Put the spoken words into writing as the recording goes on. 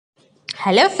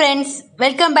Hello friends,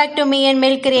 welcome back to me and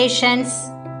Milk Creations.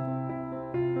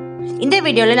 இந்த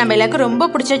வீடியோல நம்ம எல்லாருக்கும் ரொம்ப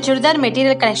பிடிச்ச சுடிதார்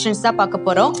மெட்டீரியல் கலெக்ஷன்ஸ் தான் பார்க்க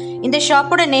போறோம். இந்த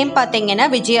ஷாப்போட நேம் பாத்தீங்கன்னா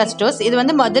விஜயா ஸ்டோர்ஸ். இது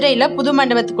வந்து மதுரையில புது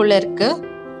மண்டபத்துக்குள்ள இருக்கு.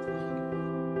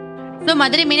 ஸோ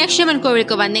மதுரை மீனாட்சி அம்மன்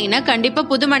கோவிலுக்கு வந்தீங்கன்னா கண்டிப்பா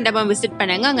புது மண்டபம் விசிட்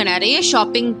பண்ணுங்க. அங்க நிறைய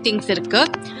ஷாப்பிங் திங்ஸ் இருக்கு.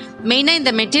 மெயினா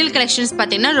இந்த மெட்டீரியல் கலெக்ஷன்ஸ்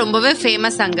பாத்தீங்கன்னா ரொம்பவே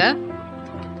ஃபேமஸ் அங்க.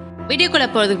 வீடியோக்குள்ள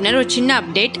போறதுக்கு முன்னாடி ஒரு சின்ன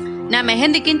அப்டேட். நான்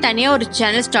மெஹந்திக்குன்னு தனியாக ஒரு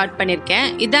சேனல் ஸ்டார்ட் பண்ணியிருக்கேன்.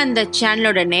 இதுதான் அந்த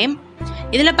சேனலோட நேம்.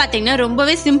 இதில் பார்த்தீங்கன்னா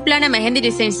ரொம்பவே சிம்பிளான மெஹந்தி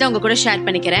டிசைன்ஸ் தான் உங்கள் கூட ஷேர்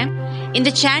பண்ணிக்கிறேன். இந்த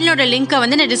சேனலோட லிங்க்கை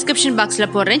வந்து நான் டிஸ்கிரிப்ஷன்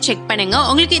பாக்ஸில் போடுறேன், செக் பண்ணுங்க.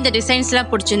 உங்களுக்கு இந்த டிசைன்ஸ்லாம்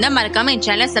பிடிச்சிருந்தா மறக்காம என்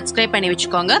சேனலை சப்ஸ்கிரைப் பண்ணி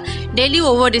வச்சுக்கோங்க. டெய்லி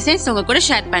ஒவ்வொரு டிசைன்ஸ் உங்கள் கூட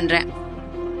ஷேர் பண்ணுறேன்.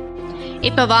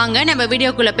 இப்போ வாங்க நம்ம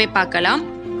வீடியோக்குள்ளே போய் பார்க்கலாம்.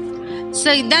 ஸோ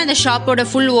இதுதான் இந்த ஷாப்போட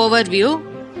ஃபுல் ஓவர் வியூ.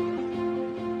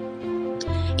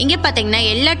 இங்கே பார்த்தீங்கன்னா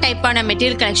எல்லா டைப்பான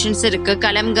மெட்டீரியல் கலெக்ஷன்ஸ் இருக்கு.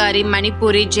 கலம்காரி,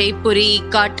 மணிப்பூரி, ஜெய்ப்பூரி,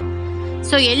 இக்காட்,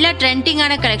 ஸோ எல்லா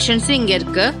ட்ரெண்டிங்கான கலெக்ஷன்ஸும் இங்கே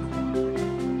இருக்கு.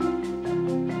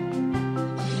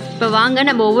 இப்போ வாங்க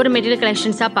நம்ம ஒவ்வொரு மெட்டீரியல்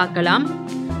கலெக்ஷன்ஸாக பார்க்கலாம்.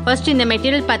 ஃபர்ஸ்ட் இந்த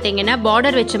மெட்டீரியல் பார்த்தீங்கன்னா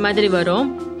பார்டர் வச்ச மாதிரி வரும்.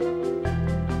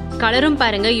 கலரும்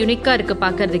பாருங்க யூனிக்காக இருக்கு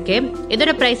பார்க்கறதுக்கே.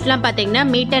 இதோட ப்ரைஸ்லாம் பார்த்தீங்கன்னா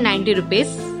மீட்டர் 90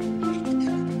 rupees.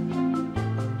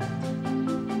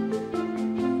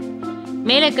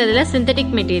 மேலே இருக்கிறதுல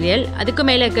சிந்தட்டிக் மெட்டீரியல், அதுக்கு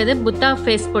மேலே இருக்கிறது புத்தா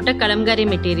ஃபேஸ் போட்ட கலம்காரி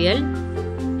மெட்டீரியல்.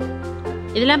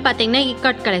 இதெல்லாம் பார்த்தீங்கன்னா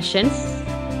இக்காட் கலெக்ஷன்ஸ்.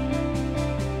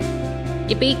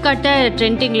 இப்போ இக்காட்ட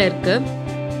ட்ரெண்டிங்கில் இருக்கு.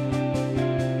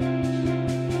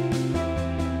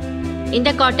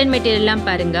 இந்த காட்டன் மெட்டீரியல்லாம்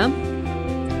பாருங்க,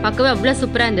 பார்க்கவே அவ்வளோ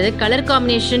சூப்பராக இருந்தது. கலர்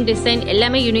காம்பினேஷன், டிசைன்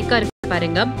எல்லாமே யூனிக்காக இருக்கு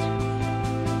பாருங்க.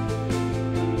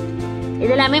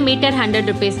 இதெல்லாமே மீட்டர்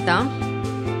 100 rupees தான்.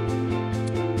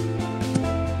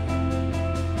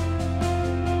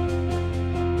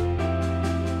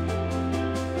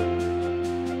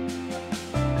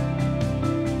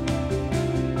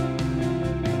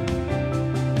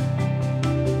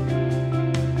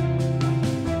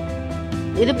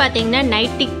 இது பார்த்தீங்கன்னா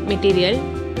நைட்டி மெட்டீரியல்,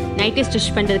 நைட்டி ஸ்டிச்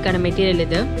பண்ணுறதுக்கான மெட்டீரியல்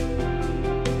இது.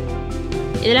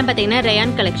 இதெல்லாம் பார்த்தீங்கன்னா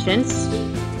rayon collections.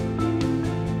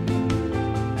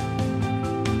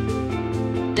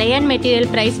 Rayon material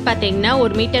price பார்த்தீங்கன்னா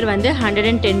ஒரு மீட்டர் வந்து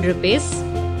 110 rupees.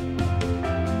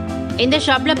 இந்த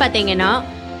ஷாப்பில் பார்த்தீங்கன்னா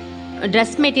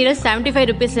ட்ரெஸ் மெட்டீரியல் 75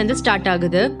 rupeesலேருந்து ஸ்டார்ட்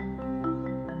ஆகுது.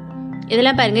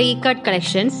 இதெல்லாம் பாருங்க இக்காட்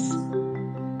கலெக்ஷன்ஸ்.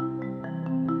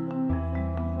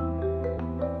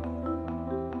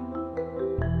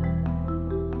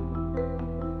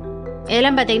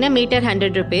 இதெல்லாம் பார்த்தீங்கன்னா மீட்டர்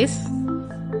 100 rupees.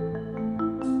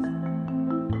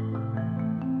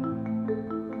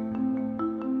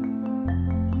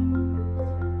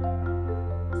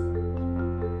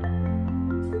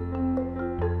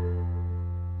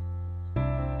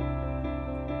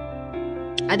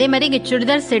 அதே மாதிரி இங்கே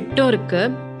சுடிதார் செட்டும் இருக்கு.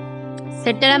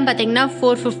 செட்டெல்லாம் பார்த்தீங்கன்னா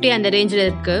 450 அந்த ரேஞ்சில்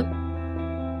இருக்கு.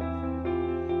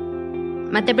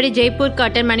 மற்றபடி ஜெய்ப்பூர்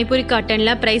காட்டன், மணிப்பூரி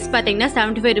காட்டன்லாம் ப்ரைஸ் பார்த்தீங்கன்னா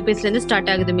 75 rupeesலேருந்து ஸ்டார்ட்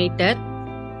ஆகுது மீட்டர்.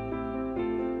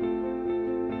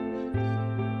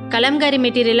 கலம்காரி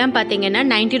மெட்டீரியல்லாம் பார்த்தீங்கன்னா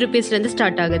 90 rupeesலேருந்து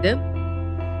ஸ்டார்ட் ஆகுது.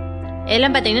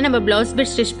 இதெல்லாம் பார்த்தீங்கன்னா நம்ம பிளவுஸ்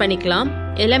பிட் ஸ்டிச் பண்ணிக்கலாம்.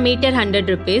 இதெல்லாம் மீட்டர்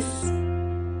 100 rupees.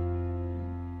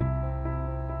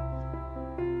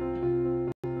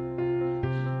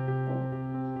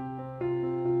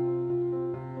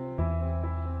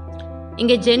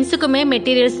 இங்கே ஜென்ஸுக்குமே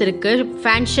மெட்டீரியல்ஸ் இருக்கு.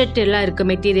 ஃபேன் ஷர்ட் எல்லாம் இருக்கு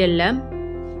மெட்டீரியல்ல.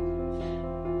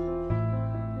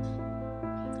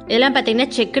 இதெல்லாம் பார்த்தீங்கன்னா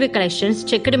checked collections,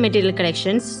 checked material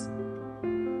collections.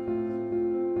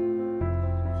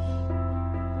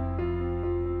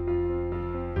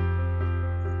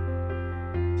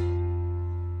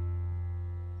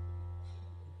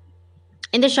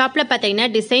 இந்த ஷாப்ல பார்த்தீங்கன்னா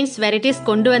டிசைன்ஸ், வெரைட்டிஸ்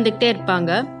கொண்டு வந்துகிட்டே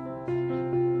இருப்பாங்க.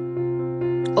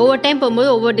 ஒவ்வொரு டைம் போகும்போது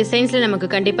ஒவ்வொரு டிசைன்ஸ்ல நமக்கு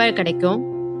கண்டிப்பா கிடைக்கும்.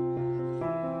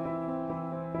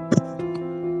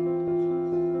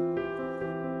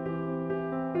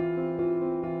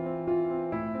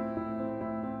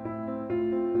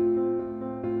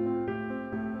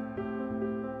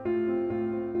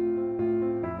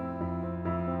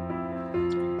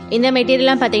 இந்த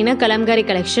மெட்டீரியல்லாம் பார்த்தீங்கன்னா கலம்காரி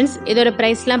கலெக்ஷன்ஸ். இதோட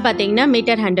பிரைஸ்லாம் பார்த்தீங்கன்னா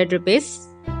மீட்டர் 100 rupees.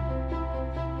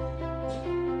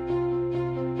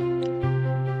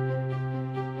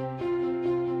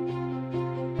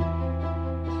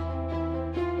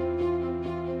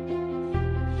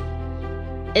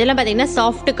 இதெல்லாம் பார்த்தீங்கன்னா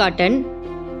சாஃப்ட் காட்டன்.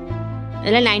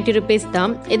 இதெல்லாம் 90 rupees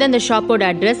தான். இது அந்த ஷாப்போட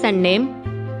அட்ரஸ் அண்ட் நேம்.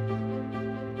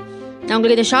 நான்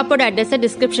உங்களுக்கு இந்த ஷாப்போட அட்ரஸை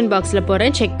டிஸ்கிரிப்ஷன் பாக்ஸில்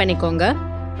போடுறேன், செக் பண்ணிக்கோங்க.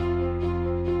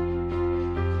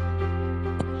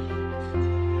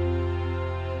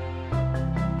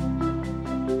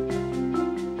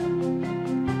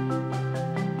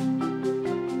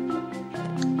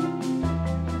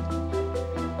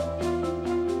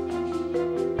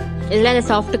 இதெல்லாம் இந்த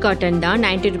சாஃப்ட் காட்டன் தான்,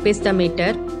 90 rupees தான்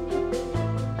மீட்டர்.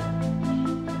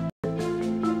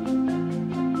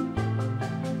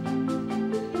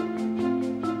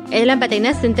 இதெல்லாம்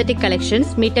பார்த்தீங்கன்னா சிந்தட்டிக்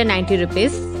கலெக்ஷன்ஸ், மீட்டர் 90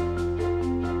 rupees.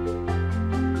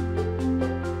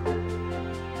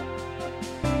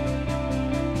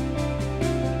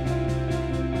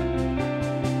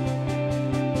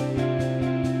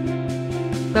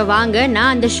 இப்போ வாங்க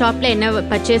நான் அந்த ஷாப்பில் என்ன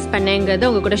பர்ச்சேஸ் பண்ணேங்கிறத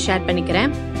உங்க கூட ஷேர்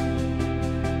பண்ணிக்கிறேன்.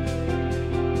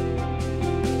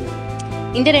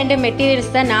 இந்த 2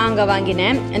 மெட்டீரியல்ஸ் தான் நான் அங்கே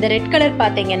வாங்கினேன். அந்த ரெட் கலர்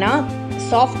பார்த்தீங்கன்னா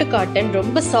சாஃப்ட் காட்டன்,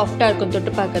 ரொம்ப சாஃப்டாக இருக்கும்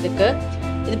தொட்டு பார்க்கறதுக்கு.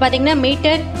 இது பார்த்தீங்கன்னா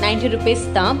மீட்டர் 90 rupees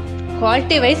தான்.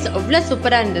 குவாலிட்டி வைஸ் அவ்வளோ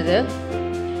சூப்பராக இருந்தது.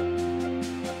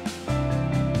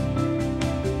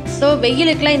 ஸோ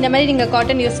வெயிலுக்குலாம் இந்த மாதிரி நீங்கள்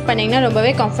காட்டன் யூஸ் பண்ணீங்கன்னா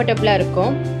ரொம்பவே கம்ஃபர்டபுளாக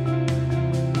இருக்கும்.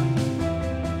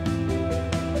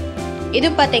 இது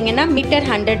பார்த்தீங்கன்னா மீட்டர்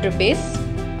 100 rupees.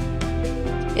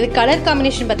 இது கலர்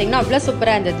காம்பினேஷன் பார்த்தீங்கன்னா அவ்வளோ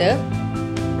சூப்பராக இருந்தது.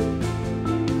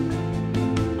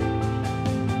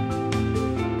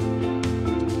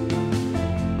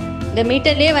 இந்த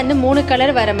மீட்டர்லேயே வந்து 3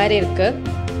 கலர் வர மாதிரி இருக்கு.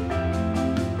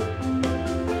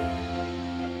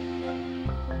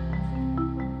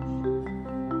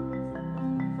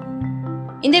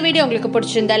 இந்த வீடியோ உங்களுக்கு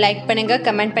பிடிச்சிருந்தா லைக் பண்ணுங்க,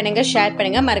 கமெண்ட் பண்ணுங்க, ஷேர்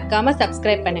பண்ணுங்க, மறக்காம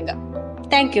சப்ஸ்கிரைப் பண்ணுங்க.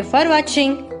 Thank you for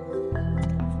watching.